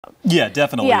Yeah,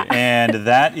 definitely. Yeah. And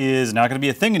that is not going to be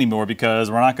a thing anymore because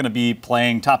we're not going to be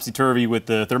playing topsy-turvy with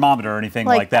the thermometer or anything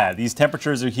like that. These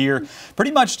temperatures are here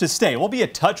pretty much to stay. We'll be a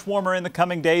touch warmer in the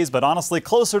coming days, but honestly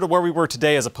closer to where we were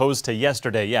today as opposed to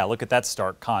yesterday. Yeah, look at that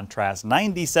stark contrast.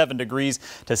 97 degrees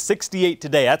to 68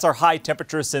 today. That's our high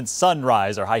temperature since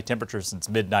sunrise. Our high temperature since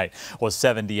midnight was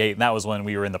 78, and that was when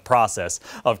we were in the process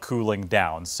of cooling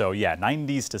down. So yeah,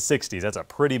 90s to 60s. That's a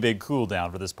pretty big cool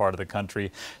down for this part of the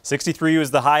country. 63 was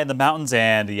the high in the mountains,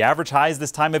 and the average highs this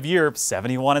time of year,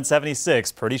 71 and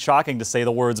 76. Pretty shocking to say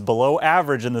the words below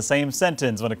average in the same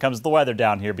sentence when it comes to the weather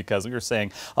down here, because we were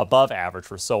saying above average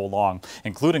for so long,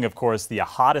 including, of course, the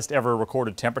hottest ever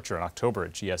recorded temperature in October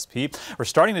at GSP. We're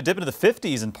starting to dip into the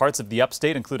 50s in parts of the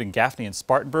upstate, including Gaffney and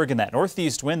Spartanburg, and that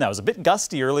northeast wind that was a bit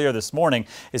gusty earlier this morning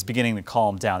is beginning to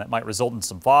calm down. That might result in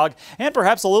some fog and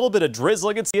perhaps a little bit of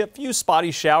drizzling. It's a few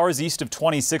spotty showers east of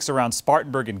 26 around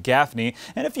Spartanburg and Gaffney,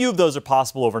 and a few of those are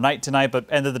possible overnight tonight, but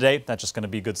end of the day, that's just going to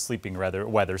be good sleeping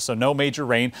weather. So no major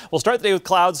rain. We'll start the day with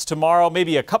clouds tomorrow,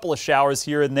 maybe a couple of showers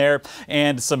here and there,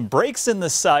 and some breaks in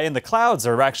the clouds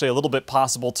are actually a little bit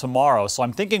possible tomorrow. So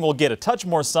I'm thinking we'll get a touch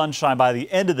more sunshine by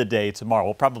the end of the day tomorrow.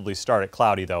 We'll probably start at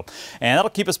cloudy though, and that'll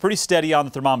keep us pretty steady on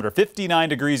the thermometer. 59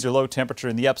 degrees your low temperature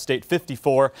in the upstate,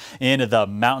 54 in the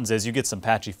mountains as you get some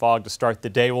patchy fog to start the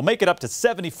day. We'll make it up to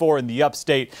 74 in the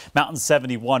upstate, mountains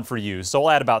 71 for you. So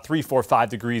we'll add about 3, 4, 5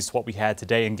 degrees to what we had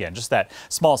today. And again, just that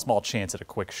small chance at a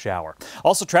quick shower.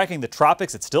 Also tracking the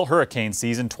tropics, it's still hurricane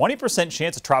season. 20%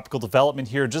 chance of tropical development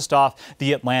here just off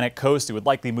the Atlantic coast. It would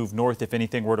likely move north if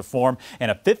anything were to form, and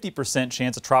a 50%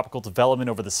 chance of tropical development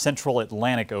over the central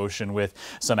Atlantic Ocean with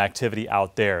some activity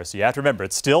out there. So you have to remember,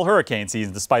 it's still hurricane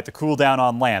season despite the cool down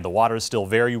on land. The water is still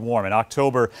very warm. In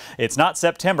October, it's not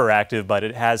September active, but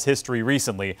it has history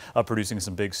recently of producing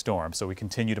some big storms. So we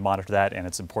continue to monitor that, and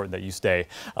it's important that you stay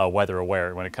weather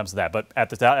aware when it comes to that. But at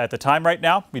the time right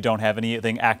now, we don't have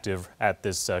anything active at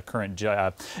this current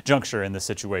juncture in this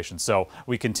situation. So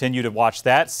we continue to watch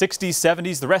that. 60s,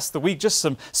 70s the rest of the week. Just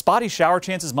some spotty shower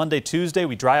chances Monday, Tuesday.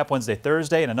 We dry up Wednesday,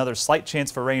 Thursday, and another slight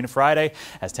chance for rain Friday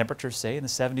as temperatures stay in the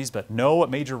 70s, but no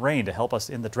major rain to help us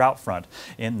in the drought front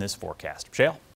in this forecast. Shale?